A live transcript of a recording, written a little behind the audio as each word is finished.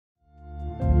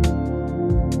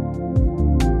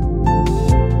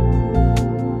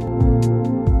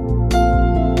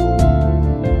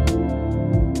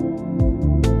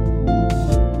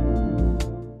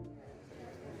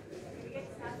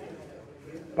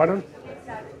Pardon?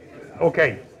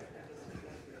 Okay.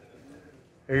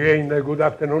 Again, good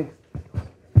afternoon.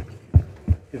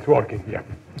 It's working here.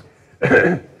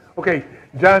 Okay,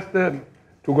 just to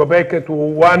go back to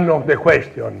one of the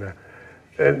questions.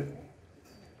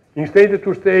 Instead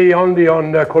to stay only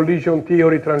on collision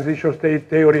theory, transition state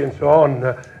theory, and so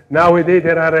on, nowadays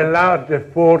there are a large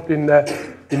effort in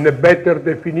the better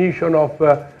definition of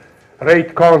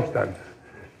rate constant.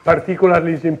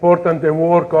 Particularly is important the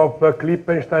work of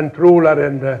Klippenstein, Truller,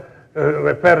 and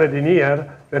referred in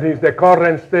here, that is the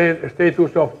current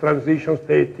status of transition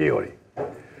state theory.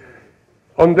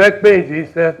 On that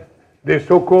basis, the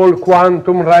so-called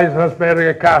quantum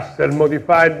Rice-Rasberger-Castle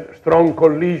modified strong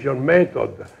collision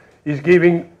method is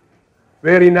giving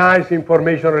very nice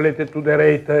information related to the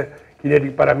rate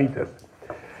kinetic parameters.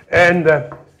 And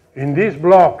in these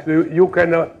blocks, you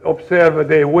can observe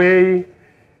the way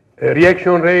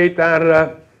reaction rate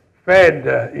are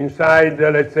fed inside,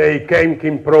 let's say,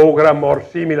 Chemkin program or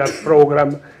similar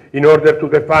program in order to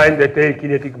define the tail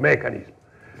kinetic mechanism.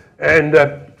 And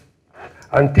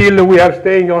until we are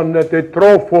staying on the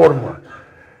throw form,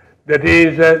 that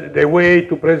is the way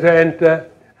to present the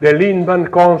Lindman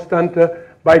constant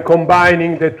by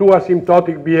combining the two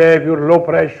asymptotic behavior, low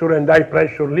pressure and high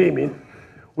pressure limits,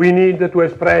 we need to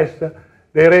express the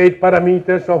rate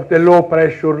parameters of the low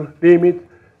pressure limit,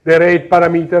 the rate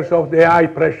parameters of the high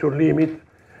pressure limit,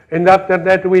 and after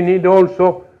that we need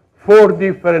also 4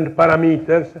 different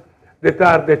parameters that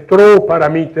are the throw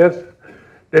parameters,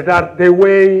 that are the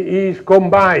way he is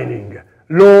combining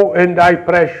low and high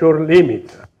pressure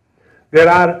limits. There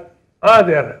are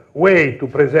other ways to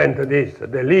present this,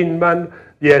 the Lindman,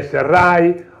 the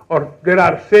SRI, or there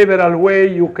are several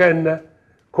ways you can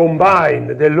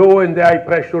combine the low and the high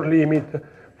pressure limit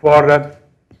for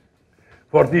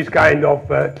this kind of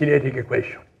kinetic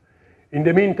equation. In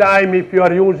the meantime, if you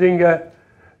are using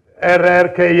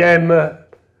RRKM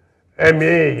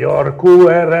MA or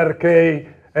QRRK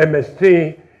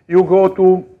MSC, you go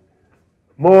to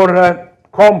more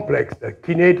complex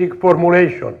kinetic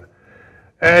formulation.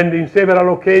 And in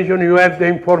several occasions, you have the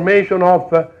information of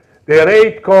the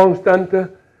rate constant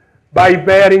by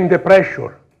bearing the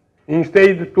pressure.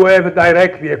 Instead to have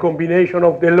directly a combination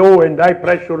of the low and high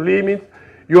pressure limits,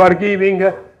 you are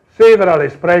giving several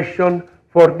expressions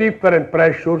for different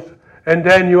pressures, and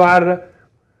then you are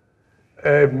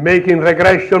making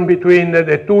regression between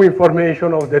the two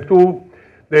information of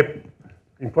the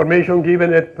information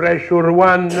given at pressure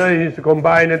 1 is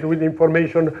combined with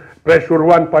information pressure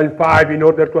 1.5 in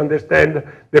order to understand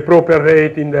the proper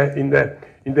rate in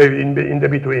the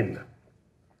between.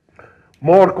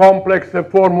 More complex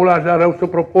formulas are also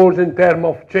proposed in terms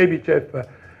of Chebyshev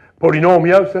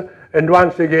polynomials, and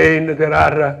once again there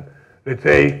are, let's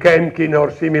say, Chemkin or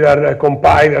similar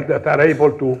compilers that are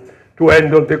able to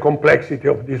handle the complexity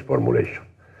of this formulation.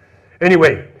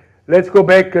 Anyway, let's go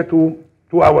back to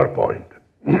our point.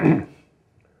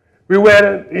 We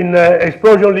were in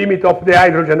explosion limit of the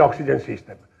hydrogen-oxygen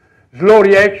system. Slow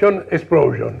reaction,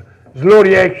 explosion. Slow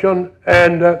reaction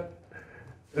and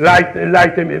light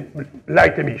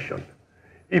emission.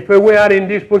 If we are in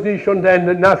this position,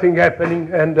 then nothing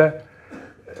happening, and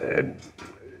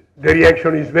the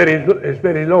reaction is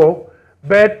very low.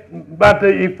 But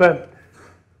if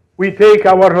we take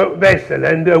our vessel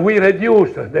and we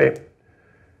reduce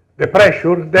the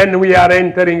pressure, then we are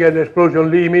entering an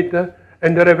explosion limit,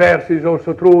 and the reverse is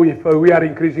also true. If we are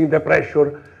increasing the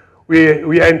pressure,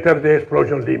 we enter the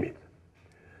explosion limit.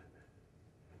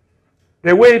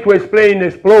 The way to explain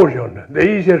explosion, the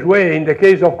easiest way in the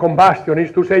case of combustion,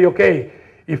 is to say, okay,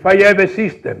 if I have a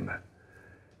system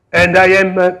and I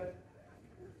am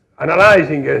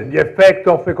analyzing the effect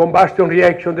of a combustion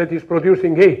reaction that is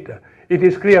producing heat, it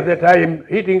is clear that I am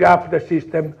heating up the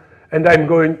system and I'm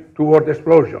going toward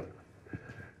explosion.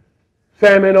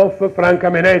 Semenov, Frank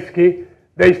Kamenetsky,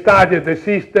 they studied the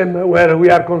system where we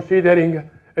are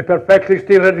considering a perfectly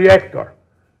stirred reactor,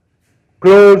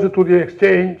 close to the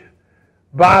exchange,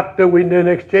 but with an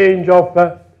exchange of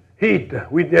heat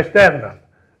with the external.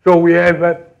 So we have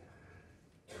a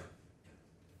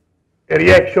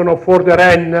reaction of order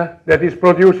N that is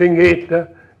producing heat.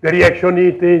 The reaction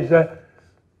heat is,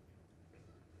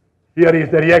 here is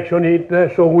the reaction heat.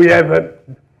 So we have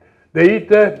the heat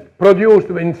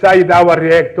produced inside our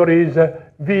reactor is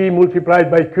V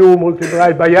multiplied by Q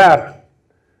multiplied by R.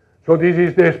 So this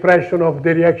is the expression of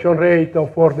the reaction rate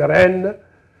of order N.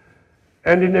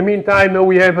 And in the meantime,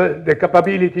 we have the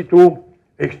capability to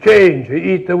exchange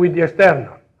heat with the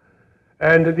external.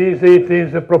 And this heat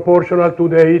is proportional to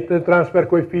the heat transfer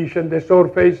coefficient, the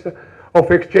surface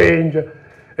of exchange,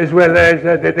 as well as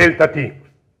the delta T.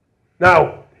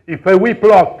 Now, If we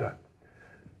plot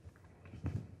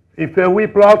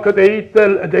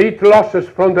the heat losses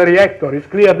from the reactor, it's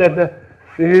clear that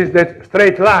this is the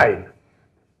straight line.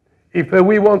 If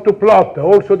we want to plot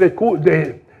also the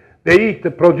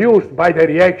heat produced by the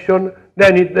reaction,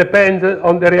 then it depends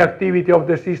on the reactivity of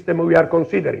the system we are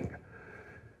considering.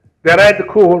 The red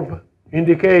curve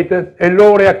indicates a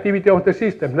low reactivity of the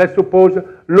system. Let's suppose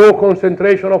low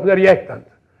concentration of the reactant.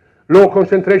 Low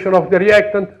concentration of the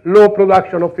reactant, low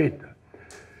production of heat.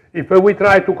 If we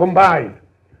try to combine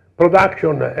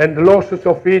production and losses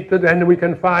of heat, then we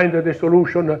can find the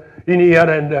solution in here.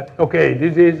 And okay,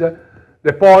 this is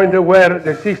the point where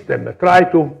the system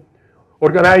tries to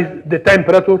organize the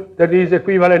temperature that is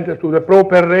equivalent to the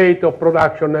proper rate of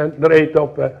production and the rate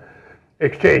of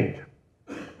exchange.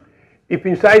 If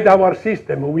inside our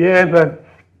system we have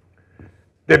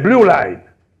the blue line,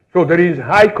 so there is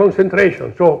high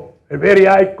concentration, so a very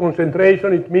high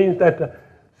concentration, it means that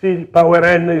C power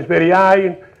n is very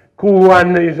high,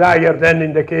 Q1 is higher than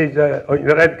in the case, in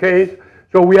the red case.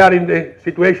 So we are in the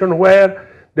situation where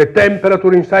the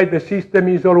temperature inside the system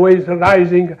is always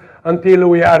rising until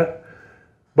we are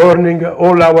burning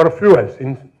all our fuels,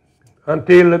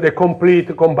 until the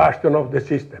complete combustion of the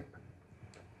system.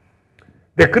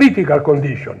 The critical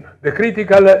condition,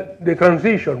 the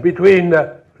transition between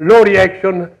low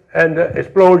reaction and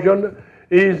explosion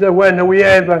is when we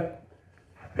have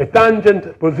a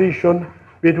tangent position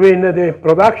between the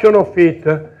production of heat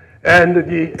and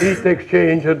the heat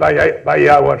exchange by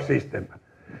our system.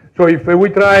 So if we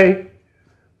try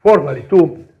formally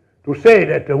to say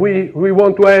that we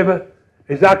want to have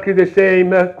exactly the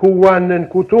same Q1 and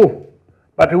Q2,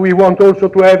 but we want also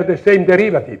to have the same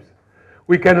derivatives,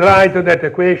 we can write that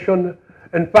equation,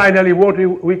 and finally what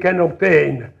we can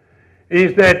obtain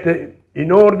is that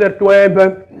in order to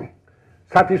have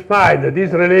satisfied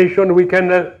this relation, we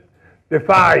can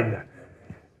define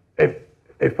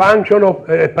a function of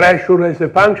pressure as a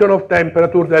function of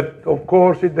temperature that, of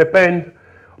course, it depends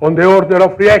on the order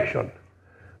of reaction.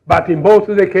 But in both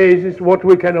the cases, what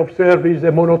we can observe is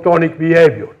a monotonic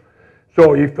behavior.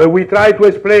 So if we try to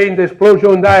explain the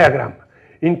explosion diagram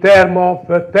in terms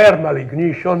of thermal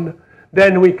ignition,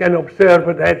 then we can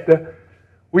observe that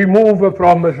we move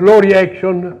from a slow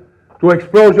reaction to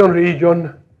explosion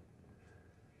region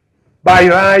by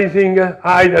rising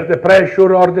either the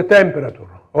pressure or the temperature,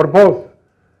 or both.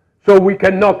 So we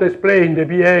cannot explain the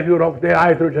behavior of the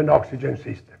hydrogen-oxygen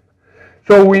system.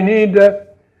 So we need to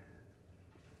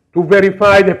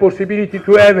verify the possibility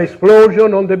to have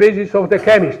explosion on the basis of the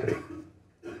chemistry.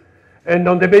 And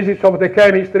on the basis of the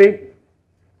chemistry,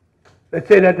 let's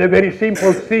say that a very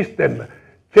simple system,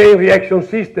 chain reaction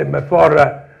system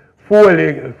for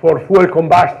fuel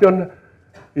combustion,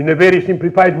 in a very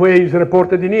simplified way is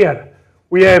reported in here.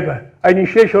 We have an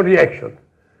initiation reaction.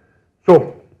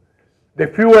 So the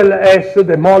fuel S,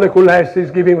 the molecule S,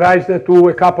 is giving rise to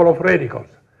a couple of radicals.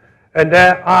 And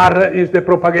R is the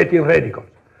propagating radicals.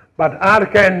 But R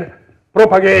can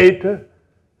propagate,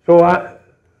 so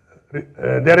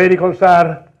the radicals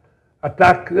are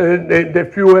attack the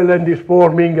fuel and is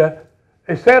forming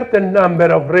a certain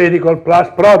number of radical plus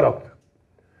product.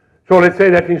 So let's say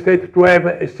that instead to have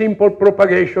a simple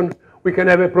propagation, we can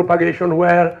have a propagation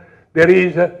where there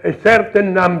is a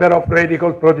certain number of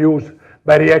radicals produced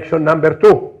by reaction number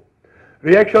 2.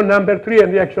 Reaction number 3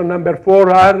 and reaction number 4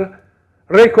 are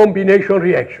recombination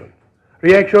reaction.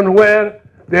 Reaction where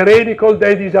the radicals,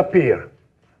 they disappear,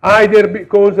 either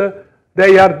because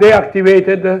they are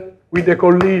deactivated with the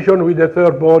collision with the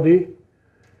third body,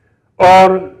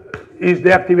 or is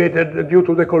deactivated due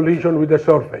to the collision with the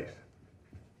surface.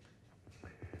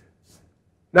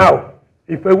 Now,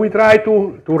 if we try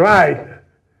to write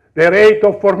the rate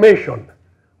of formation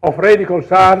of radicals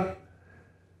R,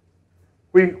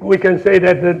 we can say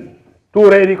that the 2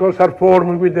 radicals are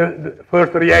formed with the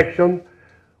first reaction,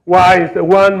 while the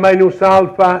 1 minus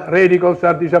alpha radicals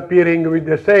are disappearing with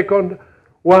the second,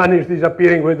 1 is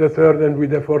disappearing with the third and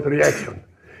with the fourth reaction.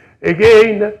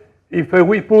 Again, if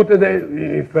we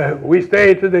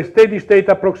state the steady state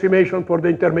approximation for the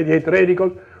intermediate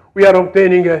radical, we are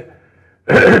obtaining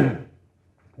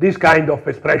this kind of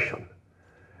expression.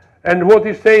 And what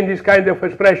is saying this kind of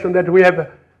expression? That we have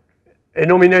a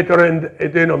numerator and a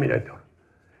denominator.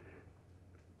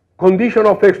 Condition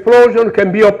of explosion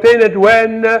can be obtained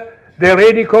when the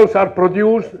radicals are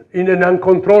produced in an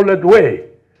uncontrolled way.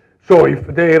 So if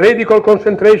the radical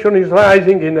concentration is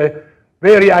rising in a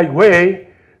very high way,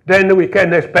 then we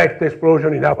can expect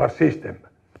explosion in our system.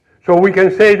 So we can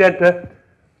say that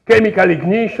chemical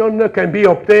ignition can be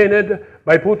obtained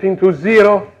by putting to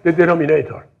 0 the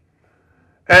denominator.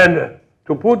 And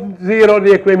To put 0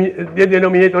 the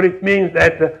denominator, it means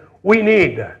that we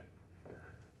need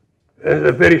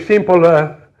a very simple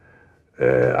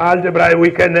algebra.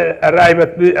 We can arrive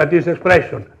at this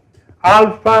expression.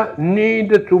 Alpha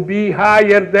need to be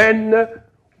higher than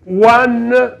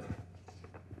 1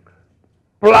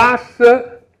 plus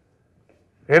a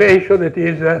ratio that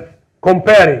is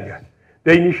comparing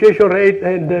the initiation rate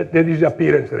and the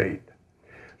disappearance rate.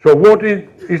 So what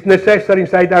is necessary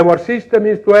inside our system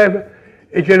is to have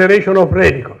a generation of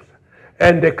radicals.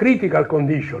 And the critical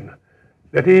condition,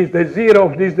 that is the 0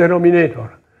 of this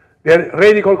denominator, the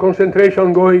radical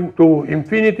concentration going to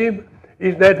infinity,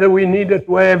 is that we need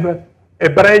to have a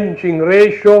branching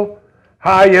ratio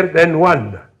higher than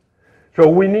 1. So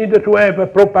we need to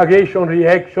have propagation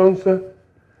reactions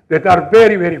that are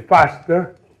very, very fast,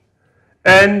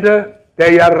 and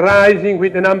they are rising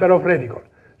with the number of radicals.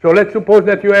 So let's suppose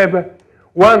that you have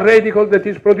 1 radical that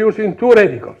is producing 2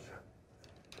 radicals.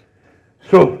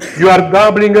 So you are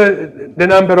doubling the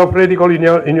number of radicals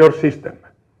in your system.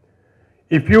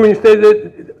 If you instead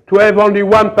to have only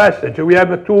 1 passage, we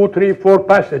have 2, 3, 4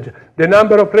 passages, the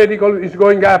number of radicals is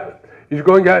going up, is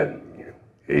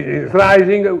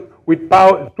rising with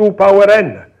 2 power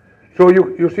n. So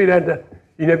you see that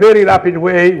in a very rapid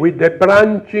way, with the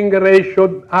branching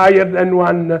ratio higher than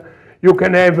 1, you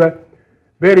can have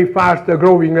very fast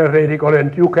growing radical,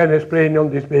 and you can explain on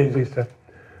this basis,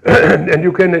 and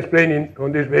you can explain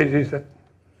on this basis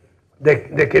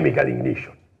the chemical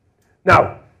ignition.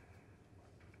 Now,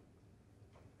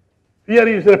 here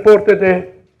is reported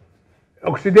a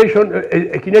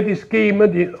kinetic scheme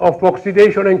of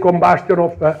oxidation and combustion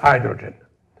of hydrogen.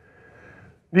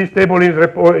 This table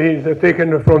is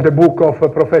taken from the book of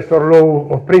Professor Lowe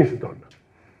of Princeton.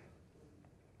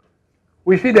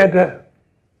 We see that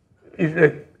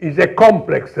is a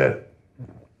complex,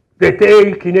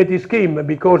 detailed kinetic scheme,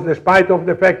 because despite of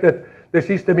the fact that the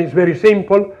system is very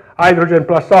simple, hydrogen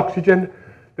plus oxygen,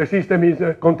 the system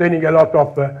is containing a lot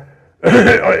of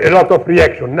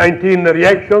reaction, 19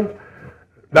 reactions,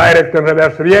 direct and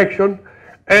reverse reaction,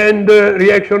 and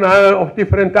reaction of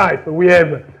different types. We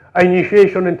have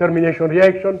initiation and termination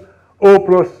reaction, O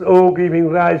plus O giving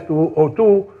rise to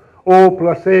O2, O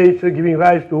plus H giving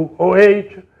rise to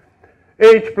OH,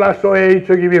 H plus OH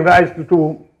giving rise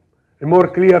to a more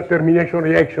clear termination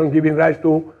reaction giving rise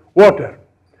to water.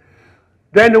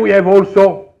 Then we have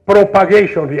also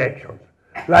propagation reactions,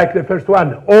 like the first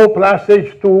one, O plus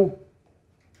H2 .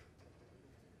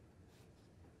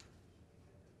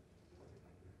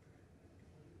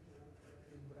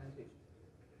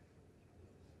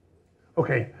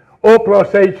 Okay, O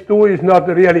plus H2 is not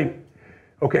really,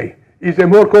 okay, it's a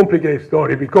more complicated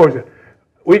story, because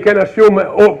we can assume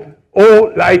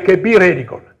O like a B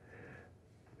radical.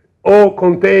 O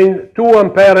contains 2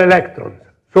 ampere electrons.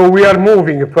 So we are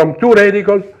moving from 2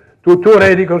 radicals to 2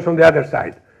 radicals on the other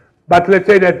side. But let's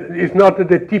say that it's not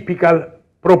the typical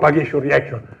propagation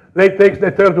reaction. Let's take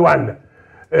the third one.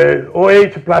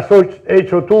 OH plus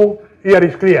HO2, here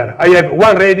is clear. I have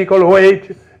 1 radical,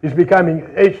 OH, is becoming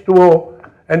H2O,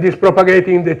 and is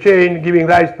propagating the chain, giving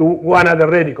rise to 1 other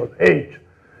radical, H.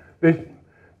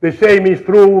 The same is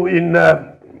true in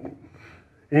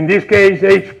this case,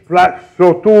 H plus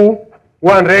O2,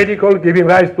 1 radical giving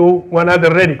rise to 1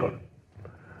 other radical.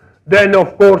 Then,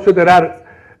 of course, there are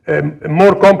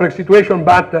more complex situations,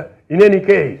 but in any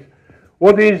case,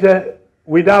 what is,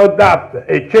 without doubt,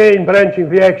 a chain branching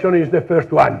reaction is the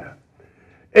first one,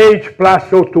 H plus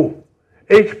O2.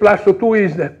 H plus O2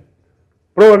 is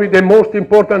probably the most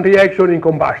important reaction in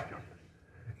combustion.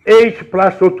 H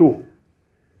plus O2,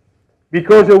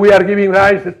 because we are giving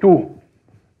rise to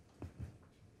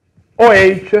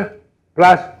OH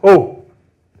plus O.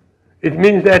 It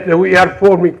means that we are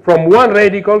forming from 1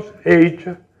 radical, H,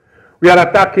 we are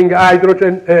attacking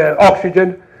hydrogen,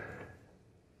 oxygen,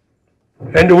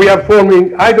 and we are forming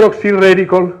hydroxyl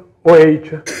radical,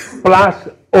 OH, plus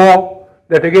O,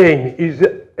 that again is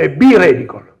a B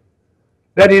radical.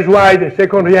 That is why the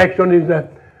second reaction is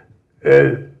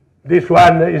this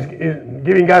one is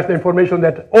giving us the information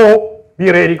that O, B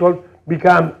radical,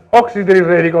 become oxygen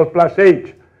radical plus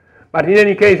H. But in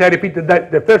any case, I repeat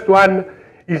that the first one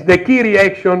is the key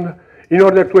reaction in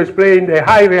order to explain the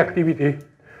high reactivity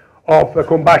of a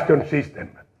combustion system.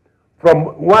 From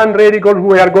 1 radical,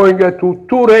 we are going to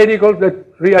 2 radicals that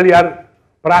really are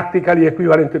practically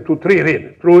equivalent to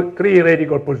 3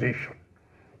 radical positions.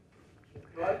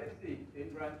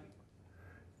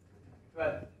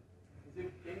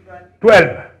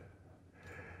 12.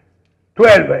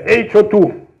 12,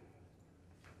 HO2.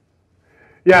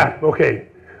 Yeah, okay.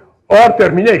 Or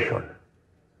termination.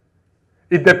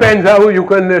 It depends how you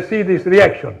can see this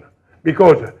reaction.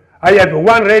 because I have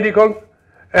one radical,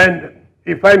 and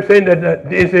if I'm saying that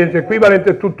this is equivalent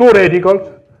to two radicals,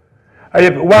 I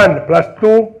have 1 plus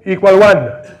 2 equal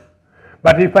 1.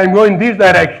 But if I'm going this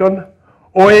direction,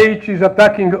 OH is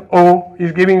attacking O,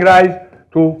 is giving rise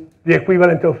to the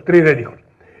equivalent of 3 radicals.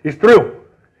 It's true.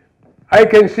 I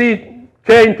can see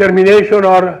chain termination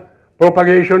or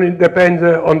propagation. It depends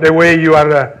on the way you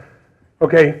are,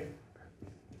 okay.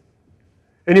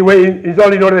 Anyway, it's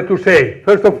all in order to say,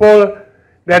 first of all,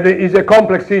 that it is a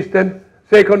complex system.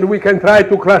 Second, we can try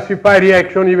to classify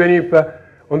reaction even if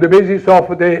on the basis of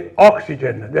the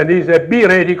oxygen, that is a B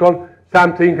radical,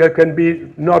 something that can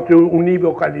be not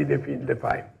univocally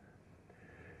defined.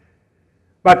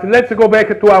 But let's go back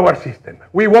to our system.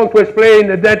 We want to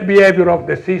explain that behavior of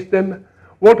the system.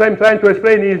 What I'm trying to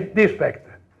explain is this fact,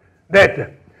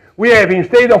 that we have,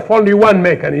 instead of only one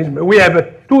mechanism, we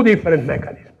have two different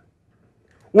mechanisms.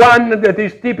 One that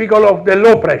is typical of the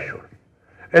low pressure,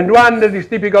 and one that is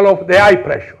typical of the high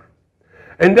pressure.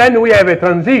 And then we have a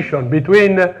transition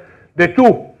between the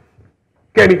two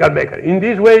chemical mechanisms. In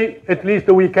this way, at least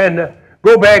we can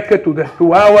go back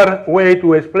to our way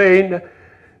to explain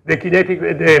the kinetic,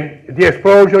 the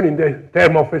explosion in the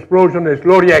term of explosion, a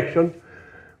slow reaction.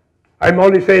 I'm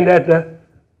only saying that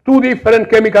two different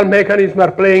chemical mechanisms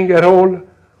are playing a role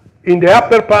in the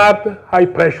upper part, high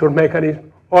pressure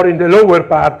mechanism, or in the lower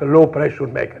part, low pressure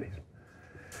mechanism.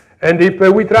 And if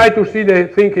we try to see the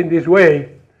thing in this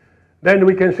way, then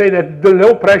we can say that the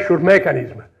low pressure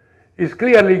mechanism is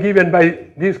clearly given by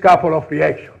this couple of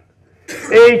reactions.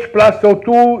 H plus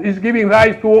O2 is giving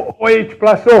rise to OH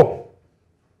plus O.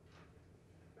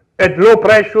 At low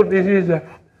pressure, this is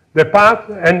the path,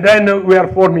 and then we are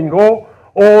forming O.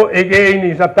 O again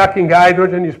is attacking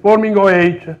hydrogen, is forming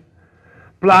OH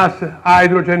plus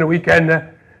hydrogen. We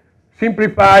can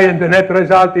simplify, and the net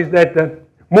result is that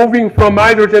moving from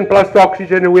hydrogen plus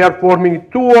oxygen, we are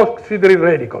forming two auxiliary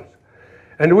radicals.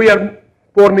 And we are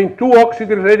forming two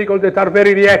auxiliary radicals that are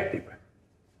very reactive.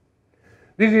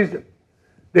 This is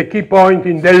the key point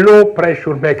in the low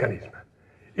pressure mechanism.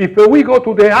 If we go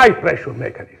to the high pressure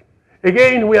mechanism,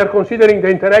 again we are considering the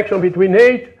interaction between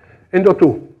H and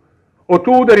O2.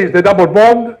 O2, there is the double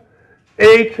bond,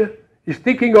 H is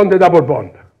sticking on the double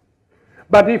bond.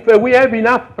 But if we have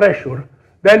enough pressure,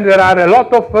 then there are a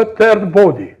lot of third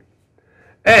body,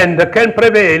 and can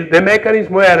prevail the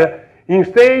mechanism where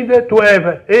instead to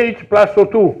have H plus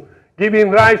O2 giving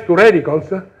rise to radicals,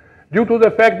 due to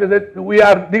the fact that we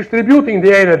are distributing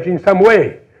the energy in some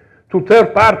way to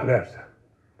third partners,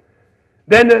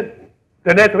 then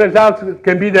the net result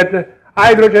can be that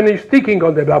hydrogen is sticking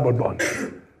on the double bond.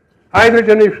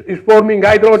 Hydrogen is forming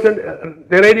hydrogen,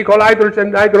 the radical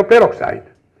hydrogen hydroperoxide,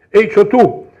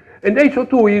 HO2. And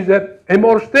HO2 is a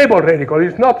more stable radical.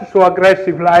 It's not so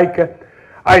aggressive like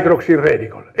hydroxyl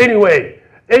radical. Anyway,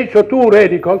 HO2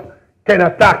 radical can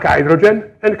attack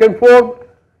hydrogen and can form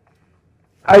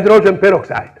hydrogen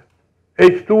peroxide,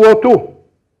 H2O2.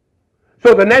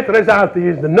 So the net result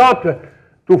is not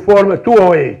to form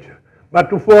 2OH, but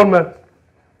to form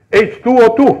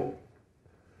H2O2.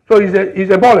 So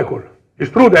it's a molecule.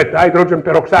 It's true that hydrogen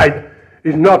peroxide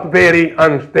is not very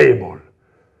unstable,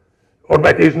 or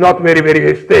that is not very,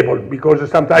 very stable, because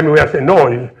sometimes we are saying,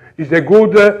 no, it's a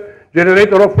good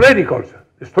generator of radicals.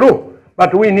 It's true.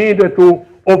 But we need to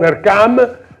overcome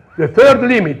the third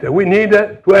limit. We need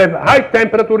to have high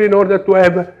temperature in order to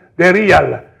have the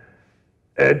real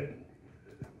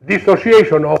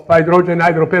dissociation of hydrogen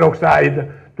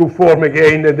hydroperoxide to form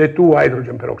again the two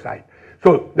hydrogen peroxide.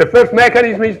 So the first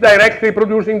mechanism is directly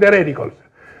producing the radicals.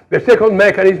 The second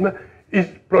mechanism is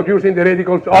producing the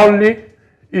radicals only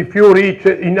if you reach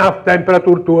enough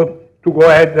temperature to go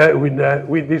ahead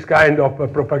with this kind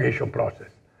of propagation process.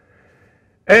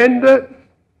 And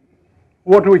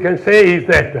what we can say is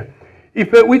that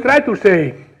if we try to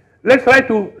say, let's try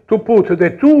to put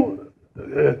the two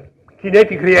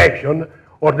kinetic reaction,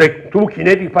 or the two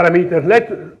kinetic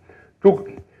parameters,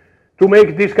 to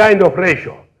make this kind of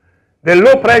ratio. The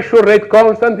low pressure rate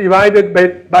constant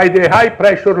divided by the high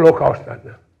pressure low constant,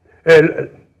 the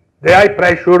high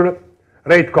pressure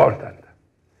rate constant.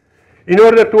 In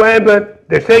order to have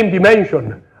the same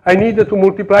dimension, I need to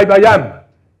multiply by m.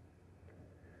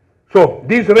 So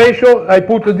this ratio, I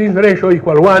put this ratio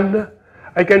equal 1.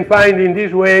 I can find in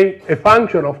this way a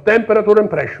function of temperature and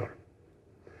pressure.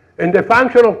 And the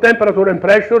function of temperature and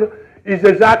pressure is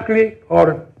exactly,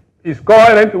 or is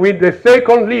coherent with the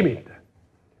second limit.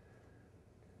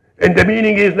 And the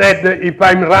meaning is that if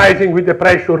I'm rising with the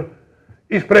pressure,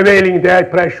 is prevailing the high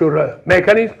pressure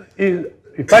mechanism.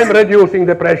 If I'm reducing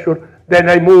the pressure, then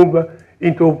I move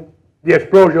into the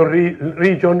explosion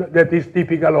region that is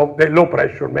typical of the low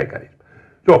pressure mechanism.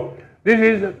 So this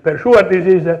is, for sure, this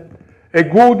is a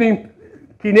good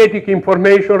kinetic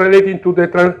information relating to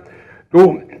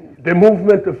the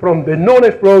movement from the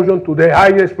non-explosion to the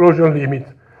high explosion limit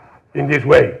in this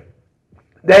way.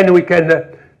 Then we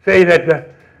can say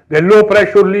that the low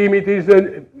pressure limit is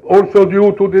also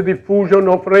due to the diffusion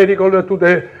of radical to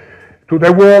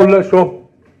the wall, so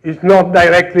it's not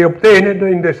directly obtained.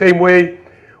 In the same way,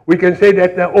 we can say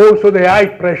that also the high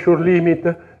pressure limit,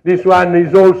 this one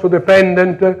is also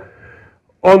dependent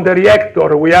on the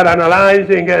reactor we are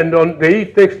analyzing and on the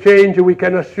heat exchange we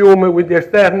can assume with the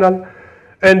external.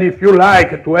 And if you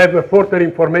like to have further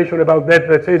information about that,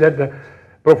 let's say that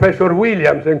Professor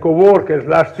Williams and co-workers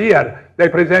last year, they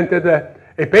presented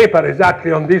a paper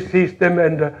exactly on this system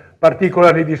and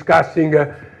particularly discussing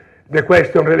the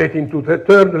question relating to the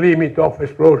third limit of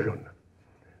explosion.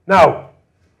 Now,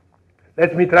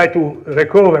 let me try to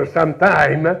recover some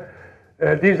time.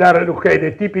 These are, okay,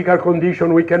 the typical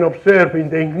condition we can observe in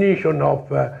the ignition of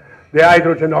the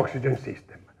hydrogen-oxygen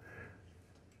system.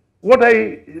 What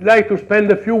I like to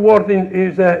spend a few words in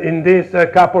is in this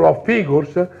couple of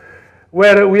figures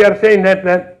where we are saying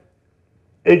that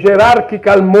a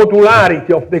hierarchical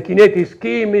modularity of the kinetic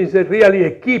scheme is really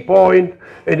a key point,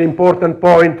 an important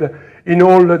point in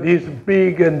all these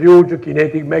big and huge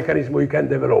kinetic mechanisms we can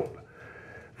develop.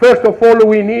 First of all,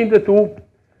 we need to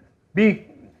be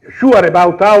sure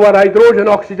about our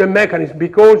hydrogen-oxygen mechanism,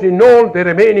 because in all the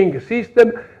remaining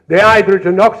system, the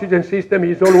hydrogen-oxygen system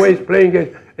is always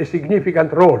playing a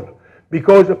significant role,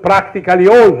 because practically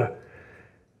all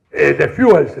the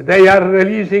fuels, they are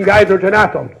releasing hydrogen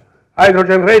atoms,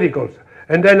 hydrogen radicals,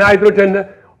 and then hydrogen,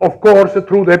 of course,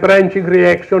 through the branching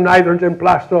reaction, hydrogen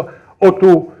plus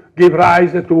O2 give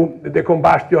rise to the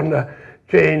combustion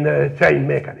chain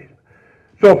mechanism.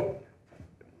 So,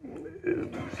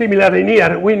 similarly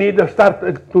here, we need to start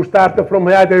from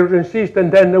the hydrogen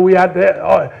system, then we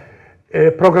add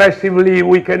progressively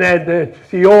we can add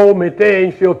CO,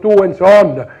 methane, CO2, and so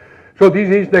on. So this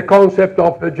is the concept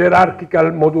of the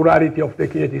hierarchical modularity of the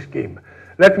kinetic scheme.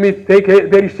 Let me take a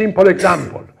very simple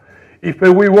example. If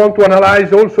we want to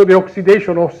analyze also the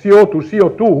oxidation of CO to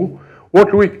CO2,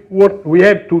 what we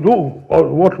have to do, or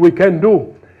what we can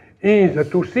do, is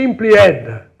to simply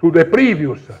add to the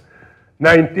previous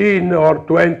 19 or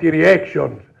 20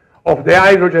 reactions of the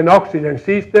hydrogen-oxygen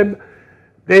system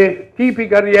the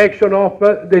typical reaction of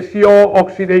the CO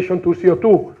oxidation to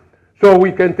CO2. So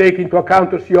we can take into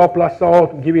account CO plus O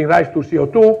giving rise to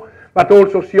CO2, but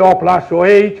also CO plus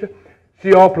OH,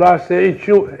 CO plus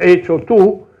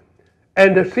HO2,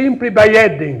 and simply by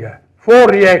adding 4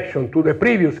 reactions to the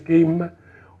previous scheme,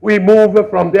 we move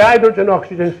from the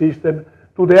hydrogen-oxygen system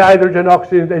to the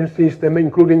hydrogen-oxygen system,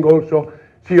 including also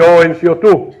CO and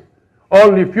CO2.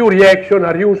 Only few reactions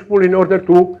are useful in order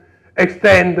to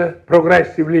extend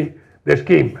progressively the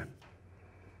scheme.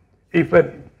 If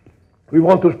we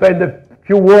want to spend a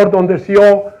few words on the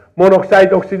CO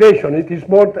monoxide oxidation, it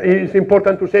is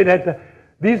important to say that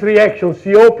this reaction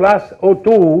CO plus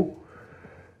O2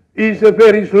 is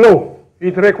very slow.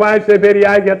 It requires a very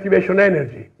high activation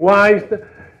energy. Whilst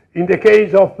in the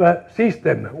case of a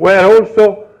system where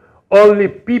also only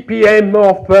ppm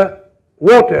of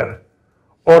water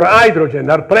or hydrogen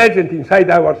are present inside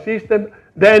our system,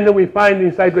 then we find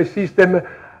inside the system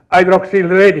hydroxyl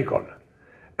radical.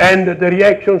 And the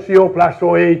reaction CO plus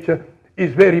OH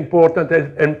is very important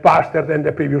and faster than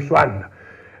the previous one.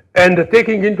 And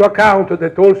taking into account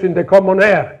that also in the common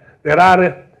air there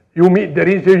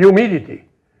is a humidity.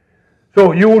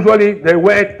 So usually the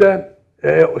wet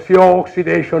CO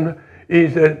oxidation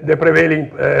is the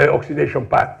prevailing oxidation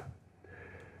path.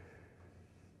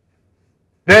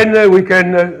 Then we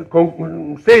can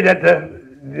say that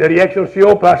the reaction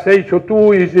CO plus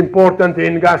HO2 is important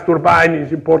in gas turbine,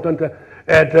 is important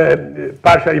at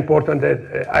partially important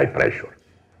at high pressure.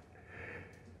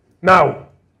 Now,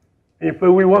 if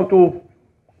we want to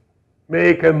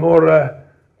make a more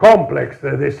complex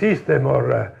the system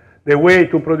or the way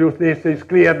to produce this, is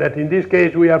clear that in this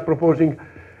case we are proposing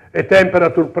a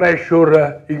temperature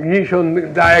pressure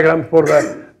ignition diagram for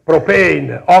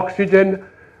propane, oxygen,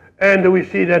 and we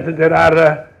see that there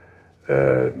are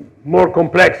more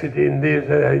complexity in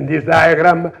this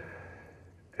diagram.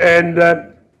 And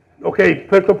okay,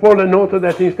 first of all, note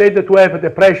that instead to have the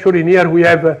pressure in here, we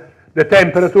have the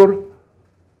temperature.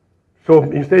 So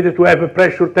instead to have a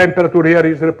pressure, temperature here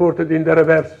is reported in the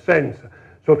reverse sense.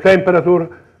 So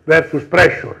temperature versus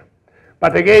pressure.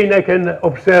 But again, I can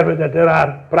observe that there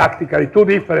are practically 2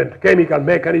 different chemical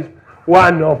mechanisms,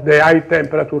 one of the high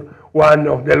temperature, one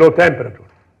of the low temperature.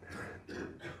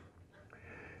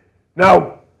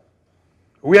 Now,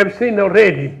 we have seen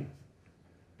already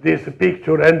this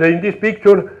picture, and in this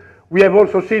picture we have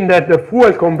also seen that the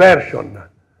fuel conversion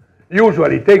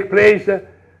usually takes place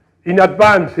in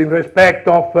advance in respect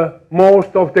of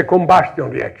most of the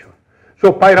combustion reactions.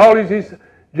 So pyrolysis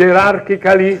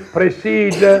hierarchically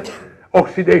precedes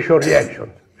oxidation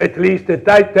reactions. At least at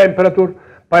high temperature,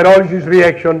 pyrolysis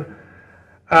reactions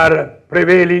are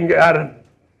prevailing, are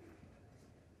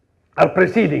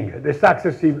preceding the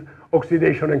successive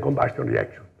oxidation and combustion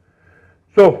reaction.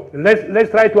 So let's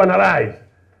try to analyze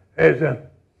as a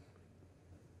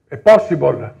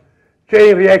possible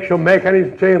chain reaction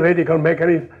mechanism, chain radical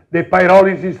mechanism, the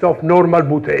pyrolysis of normal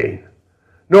butane.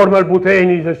 Normal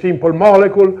butane is a simple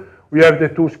molecule. We have the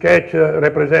two sketches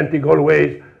representing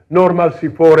always normal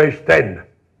C4H10.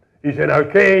 It's an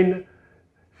alkane,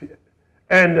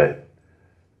 and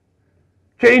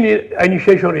chain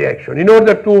initiation reaction. In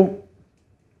order to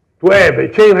have a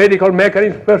chain radical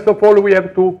mechanism, first of all, we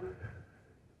have to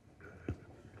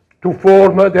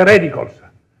form the radicals.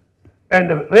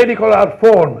 And the radicals are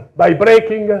formed by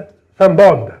breaking some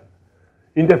bond.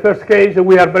 In the first case,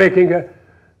 we are breaking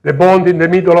the bond in the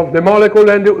middle of the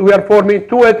molecule, and we are forming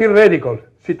two ethyl radicals,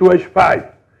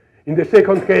 C2H5. In the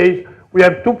second case, we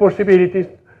have two possibilities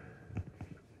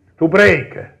to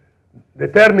break the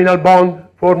terminal bond,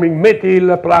 forming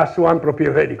methyl plus one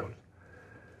propyl radicals.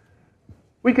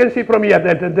 We can see from here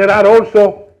that there are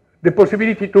also the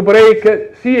possibility to break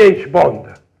CH bond.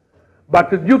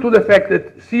 But due to the fact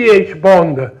that CH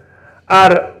bond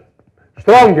are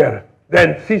stronger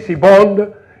than CC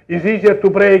bond, it's easier to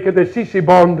break the CC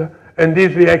bond, and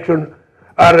these reactions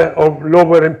are of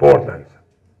lower importance.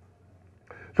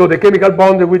 So the chemical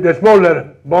bond with the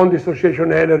smaller bond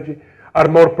dissociation energy are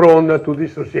more prone to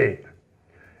dissociate.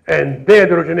 And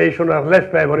dehydrogenation are less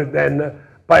favored than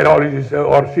pyrolysis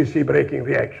or CC breaking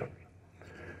reactions.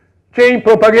 Chain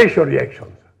propagation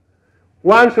reactions.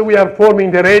 Once we are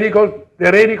forming the radicals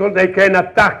they can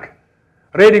attack.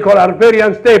 Radicals are very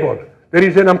unstable. There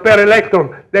is an ampere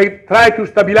electron. They try to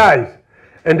stabilize.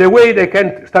 And the way they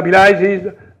can stabilize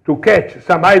is to catch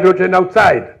some hydrogen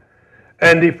outside.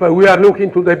 And if we are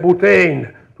looking to the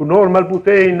butane, to normal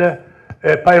butane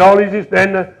pyrolysis,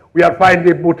 then we are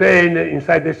finding butane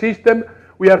inside the system.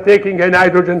 We are taking an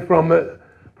hydrogen from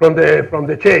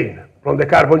the chain, from the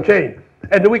carbon chain.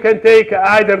 And we can take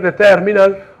either the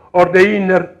terminal or the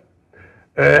inner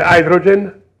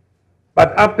hydrogen,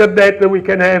 but after that we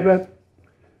can have a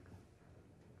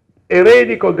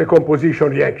radical decomposition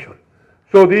reaction.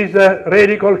 So this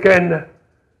radical can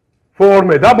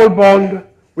form a double bond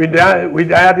with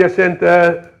the adjacent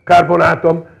carbon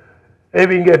atom,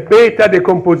 having a beta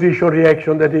decomposition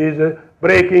reaction, that is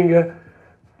breaking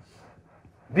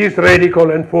this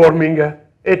radical and forming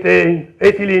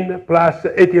ethylene plus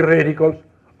ethyl radicals,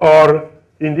 or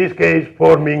in this case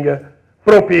forming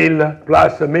propyl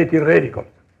plus methyl radicals.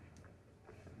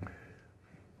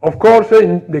 Of course,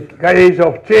 in the case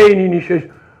of chain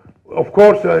initiation, of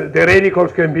course, the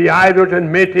radicals can be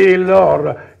hydrogen, methyl,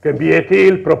 or can be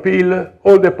ethyl, propyl,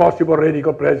 all the possible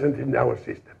radicals present in our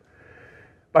system.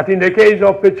 But in the case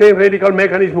of the chain radical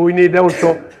mechanism, we need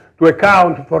also to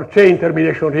account for chain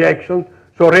termination reactions.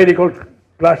 So radicals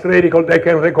plus radical, they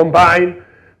can recombine.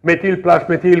 Methyl plus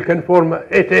methyl can form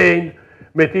ethane.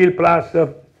 Methyl plus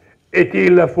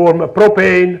ethyl form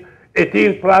propane.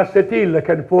 Ethyl plus ethyl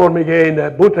can form again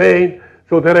butane.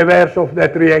 So the reverse of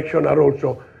that reaction are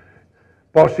also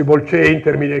possible chain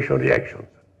termination reactions.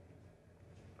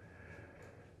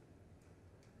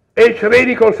 H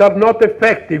radicals are not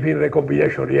effective in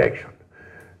recombination reaction.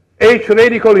 H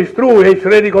radical is true, H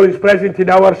radical is present in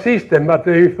our system, but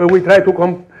if we try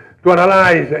to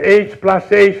analyze H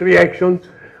plus H reactions,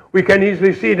 we can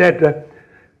easily see that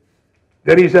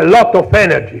there is a lot of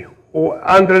energy,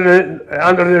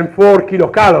 104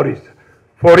 kilocalories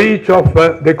for each of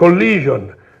the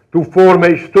collision to form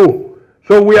H2.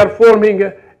 So we are forming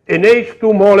an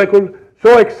H2 molecule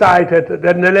so excited that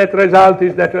the net result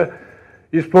is that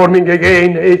is forming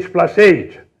again H plus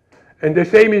H. And the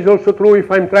same is also true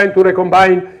if I'm trying to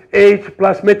recombine H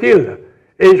plus methyl.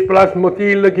 H plus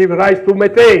methyl gives rise to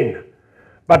methane.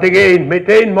 But again,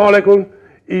 methane molecule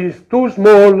is too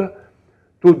small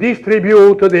to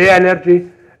distribute the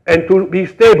energy and to be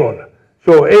stable.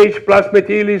 So H plus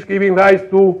methyl is giving rise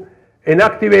to an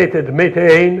activated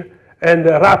methane, and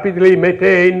rapidly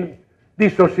methane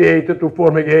dissociates to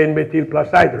form again methyl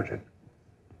plus hydrogen.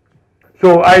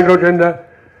 So hydrogen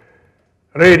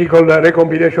radical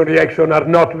recombination reactions are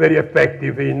not very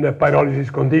effective in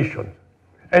pyrolysis conditions.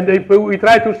 And if we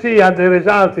try to see the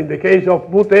results in the case of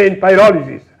butane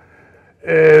pyrolysis,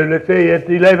 let's say at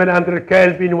 1100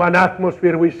 Kelvin, 1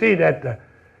 atmosphere, we see that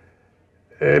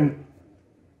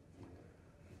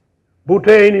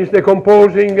butane is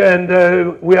decomposing,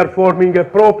 and we are forming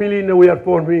propylene, we are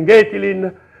forming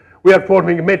ethylene, we are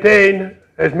forming methane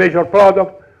as major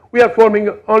product. We are forming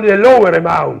only a lower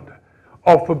amount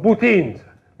of butenes,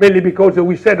 mainly because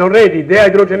we said already the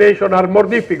hydrogenation are more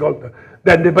difficult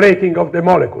than the breaking of the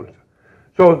molecules.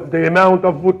 So the amount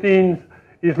of butenes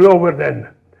is lower than.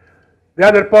 The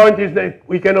other point is that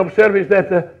we can observe is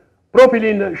that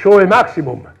propylene show a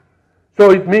maximum.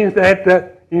 So it means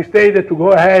that instead to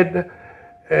go ahead,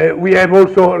 we have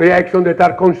also reactions that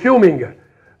are consuming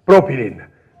propylene.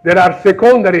 There are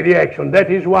secondary reactions.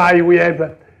 That is why we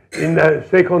have in the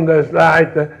second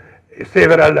slide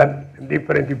several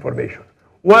different information.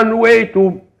 One way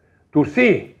to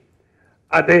see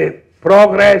the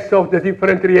progress of the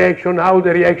different reaction, how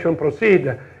the reaction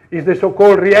proceed, is the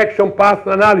so-called reaction path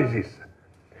analysis.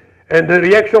 And the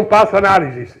reaction path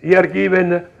analysis, here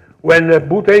given when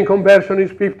butane conversion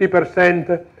is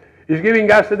 50%, is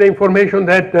giving us the information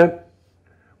that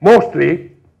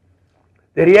mostly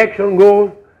the reaction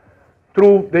goes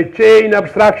through the chain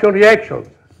abstraction reactions.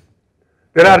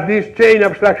 There are these chain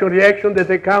abstraction reactions that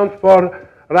account for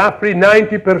roughly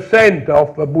 90%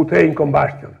 of butane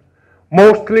combustion.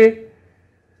 Mostly,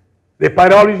 the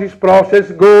pyrolysis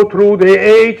process go through the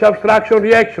H abstraction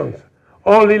reactions.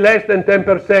 Only less than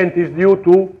 10% is due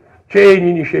to chain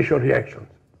initiation reactions.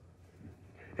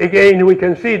 Again, we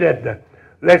can see that.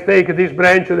 Let's take this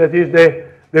branch that is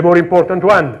the more important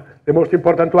one, the most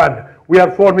important one. We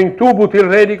are forming two butyl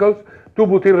radicals. Two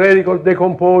butyl radicals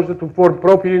decompose to form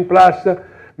propylene plus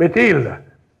methyl.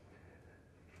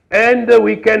 And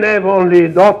we can have only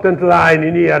dotted line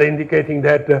in here indicating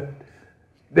that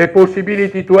the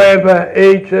possibility to have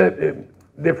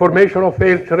the formation of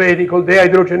H radical,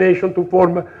 dehydrogenation to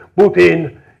form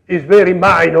butane is very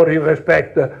minor in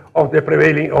respect of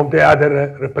the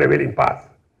other prevailing path.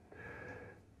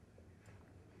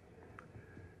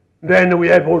 Then we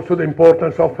have also the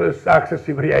importance of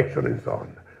successive reaction and so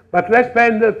on. But let's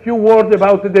spend a few words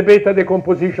about the beta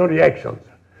decomposition reactions.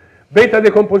 Beta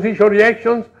decomposition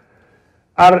reactions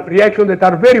are reactions that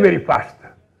are very, very fast,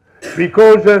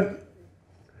 because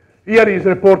here is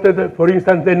reported, for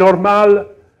instance, the normal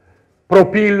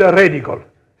propyl radical,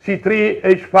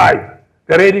 C3H5,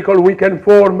 the radical we can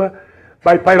form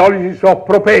by pyrolysis of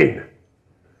propane,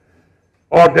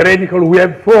 or the radical we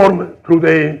have formed through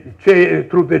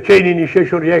the chain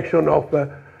initiation reaction of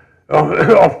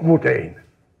butane.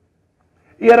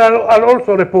 Here are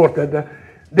also reported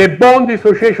the bond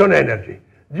dissociation energy.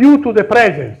 Due to the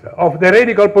presence of the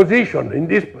radical position in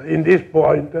this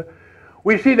point,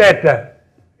 we see that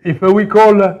if we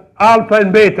call alpha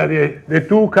and beta the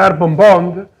two carbon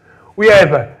bond, we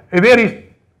have a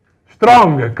very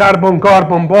strong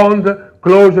carbon-carbon bond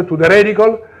close to the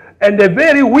radical and a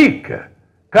very weak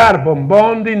carbon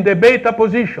bond in the beta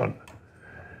position.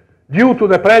 Due to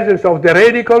the presence of the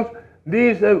radicals,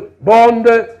 this bond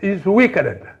is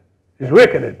weakened.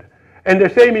 And the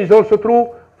same is also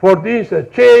true for this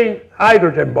chain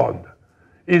hydrogen bond.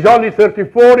 It's only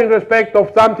 34 in respect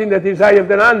of something that is higher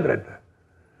than 100.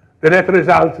 The net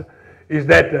result is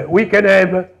that we can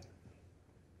have,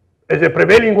 as a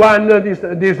prevailing one,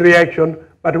 this reaction,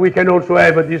 but we can also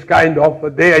have this kind of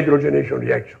dehydrogenation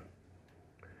reaction.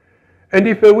 And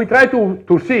if we try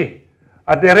to see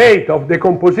at the rate of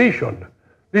decomposition,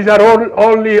 these are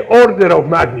only order of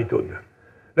magnitude.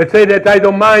 Let's say that I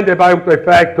don't mind about a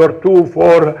factor 2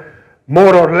 for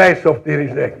more or less of the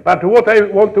reaction. But what I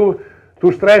want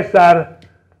to stress are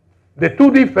the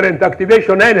two different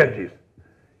activation energies.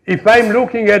 If I'm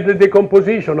looking at the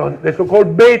decomposition on the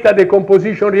so-called beta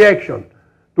decomposition reaction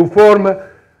to form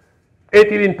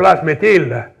ethylene plus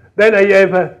methyl, then I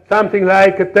have something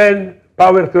like 10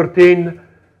 power 13,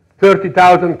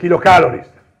 30,000 kilocalories.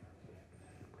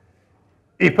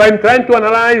 If I'm trying to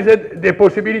analyze the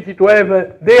possibility to have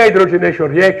dehydrogenation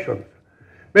reactions,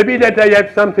 maybe that I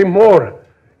have something more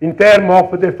in terms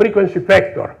of the frequency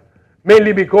factor,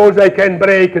 mainly because I can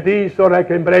break this or I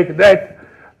can break that.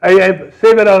 I have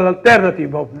several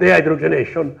alternatives of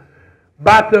dehydrogenation,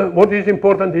 but what is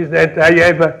important is that I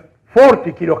have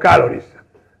 40 kilocalories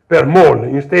per mole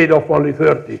instead of only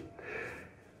 30.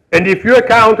 And if you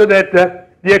account that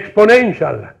the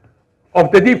exponential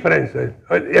of the difference,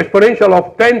 exponential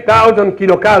of 10,000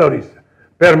 kilocalories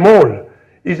per mole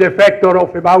is a factor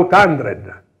of about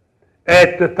 100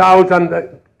 at 1,000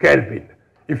 Kelvin.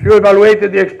 If you evaluate the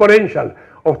exponential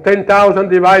of 10,000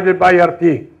 divided by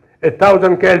RT, at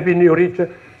 1,000 Kelvin you reach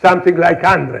something like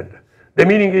 100. The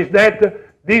meaning is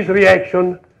that this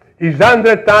reaction is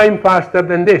 100 times faster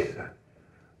than this.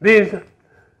 the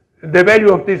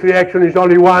value of this reaction is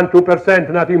only 1–2%,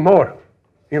 nothing more,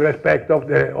 in respect of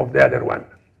the other one.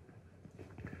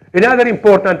 Another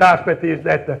important aspect is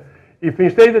that if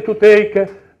instead to take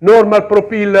normal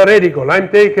propyl radical, I'm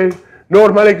taking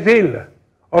normal exyl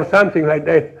or something like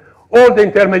that, all the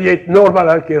intermediate normal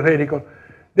alkyl radical,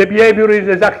 the behavior is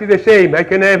exactly the same. I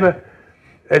can have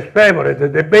as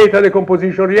favored the beta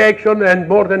decomposition reaction, and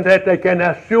more than that, I can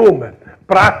assume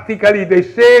practically the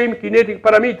same kinetic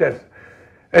parameters.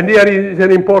 And here is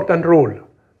an important rule.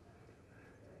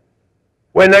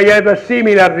 When I have a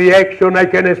similar reaction, I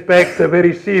can expect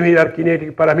very similar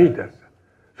kinetic parameters.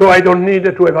 So I don't need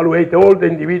to evaluate all the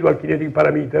individual kinetic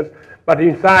parameters, but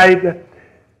inside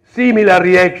similar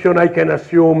reaction, I can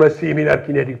assume similar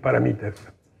kinetic parameters.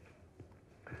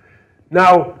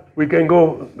 Now, we can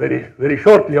go very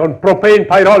shortly on propane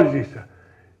pyrolysis.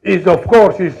 Of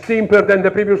course, is simpler than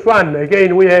the previous one.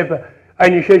 Again, we have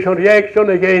initiation reaction.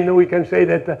 Again, we can say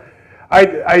that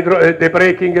the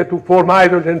breaking to form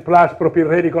hydrogen plus propyl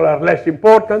radical are less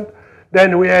important.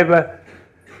 Then we have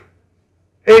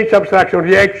H abstraction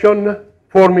reaction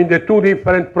forming the two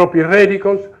different propyl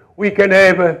radicals. We can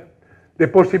have the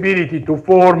possibility to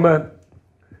form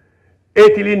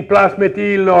ethylene plus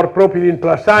methyl or propylene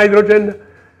plus hydrogen.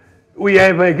 We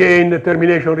have again the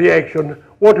termination reaction.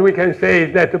 What we can say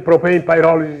is that the propane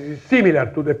pyrolysis is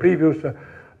similar to the previous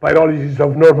pyrolysis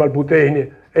of normal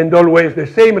butane, and always the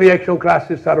same reaction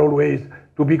classes are always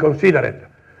to be considered.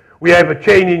 We have a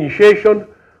chain initiation,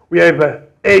 we have a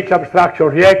H abstraction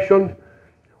reaction,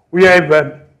 we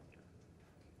have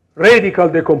radical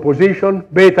decomposition,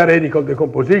 beta radical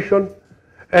decomposition,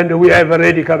 and we have a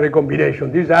radical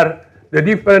recombination. These are the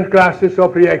different classes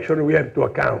of reaction we have to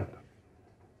account.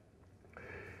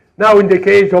 Now, in the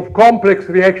case of complex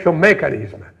reaction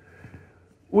mechanism,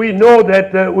 we know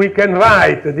that we can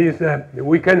write this,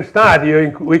 we can study,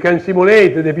 we can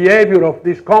simulate the behavior of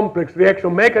this complex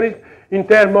reaction mechanism in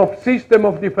terms of system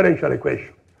of differential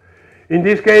equations. In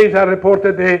this case, I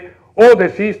reported the other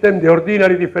system, the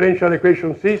ordinary differential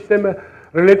equation system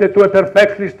related to a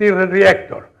perfectly stirred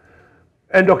reactor.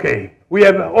 And okay, we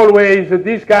have always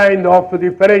this kind of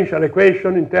differential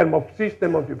equation in terms of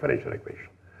system of differential equation.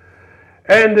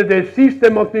 And the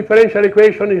system of differential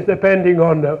equation is depending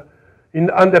on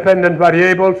independent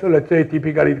variables, let's say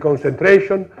typically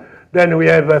concentration. Then we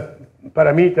have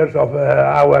parameters of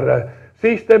our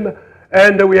system,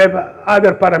 and we have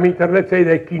other parameters, let's say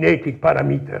the kinetic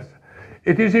parameters.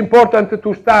 It is important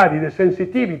to study the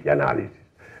sensitivity analysis.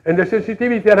 And the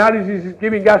sensitivity analysis is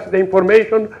giving us the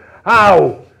information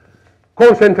how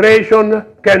concentration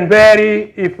can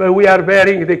vary if we are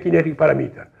varying the kinetic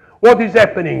parameter. What is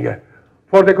happening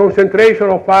for the concentration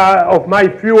of my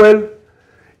fuel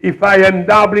if I am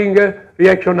doubling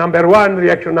reaction number 1,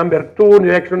 reaction number 2,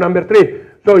 reaction number 3?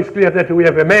 So it's clear that we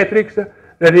have a matrix,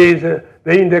 that is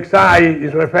the index I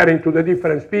is referring to the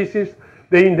different species,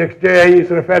 the index J is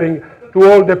referring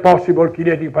to all the possible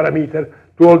kinetic parameters,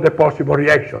 to all the possible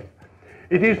reactions.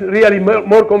 It is really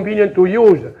more convenient to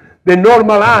use the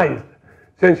normalized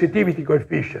sensitivity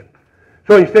coefficient.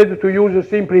 So instead to use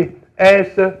simply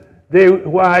S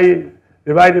dy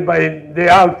divided by d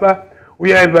alpha,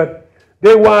 we have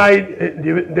dy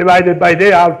divided by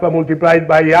d alpha multiplied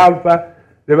by alpha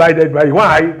divided by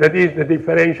y, that is the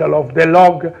differential of the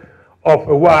log of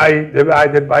y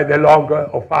divided by the log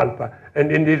of alpha.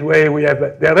 And in this way we have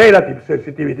the relative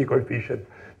sensitivity coefficient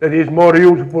that is more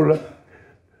useful.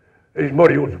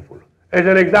 As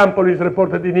an example is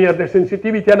reported in here the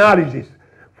sensitivity analysis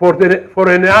for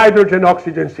an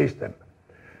hydrogen-oxygen system.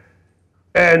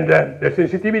 And the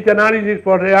sensitivity analysis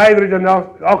for the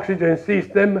hydrogen-oxygen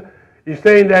system is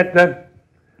saying that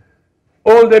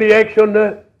all the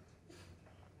reaction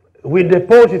with the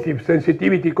positive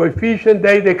sensitivity coefficient,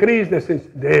 they decrease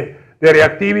the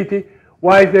reactivity,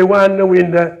 while the one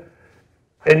with a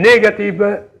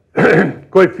negative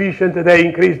coefficient, they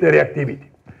increase the reactivity.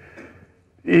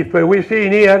 If we see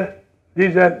in here,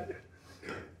 this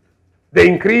the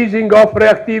increasing of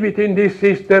reactivity in this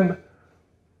system,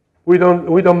 we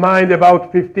don't mind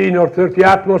about 15 or 30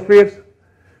 atmospheres.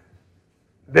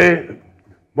 The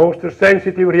most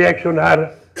sensitive reaction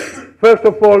are, first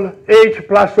of all, H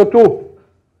plus O2.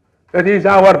 That is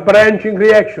our branching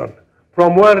reaction.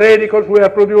 From one radical, we are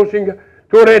producing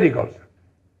two radicals.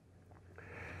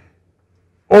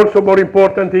 Also more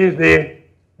important is the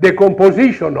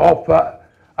decomposition of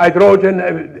hydrogen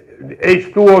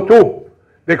H2O2.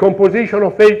 The composition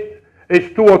of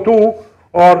H2O2,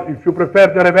 or if you prefer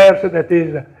the reverse, that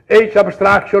is H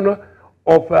abstraction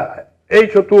of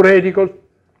HO2 radicals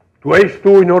to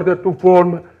H2 in order to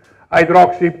form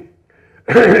hydroxy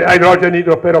hydrogen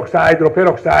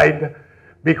hydroperoxide,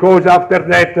 because after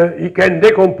that it can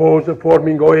decompose,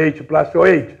 forming OH plus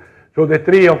OH. So the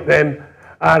three of them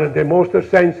are the most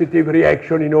sensitive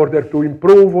reaction in order to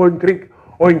improve or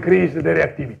increase the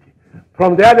reactivity.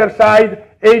 From the other side,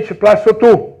 H plus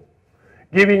O2,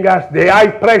 giving us the high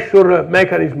pressure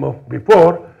mechanism of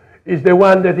before, is the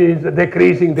one that is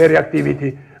decreasing the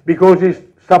reactivity because it's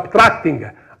subtracting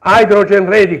hydrogen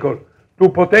radical to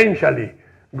potentially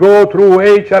go through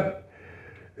H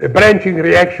branching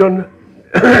reaction.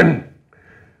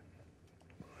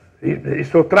 It's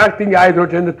subtracting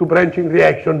hydrogen to branching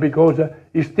reaction because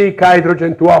it sticks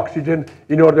hydrogen to oxygen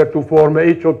in order to form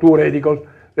HO2 radicals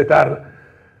that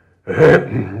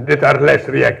are less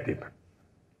reactive.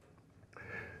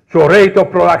 So rate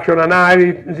of production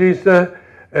analysis,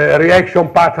 reaction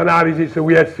path analysis,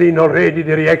 we have seen already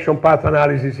the reaction path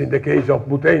analysis in the case of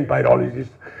butane pyrolysis.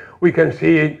 We can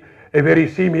see a very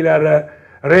similar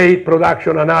rate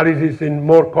production analysis in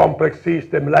more complex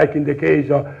systems, like in the case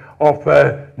of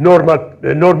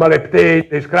normal heptate,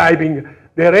 describing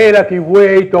the relative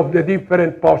weight of the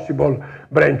different possible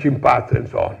branching paths and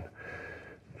so on.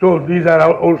 So these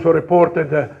are also reported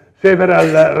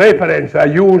several references I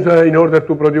use in order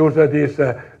to produce this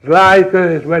slide,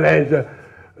 as well as,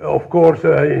 of course,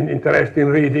 interesting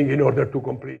reading in order to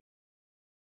complete.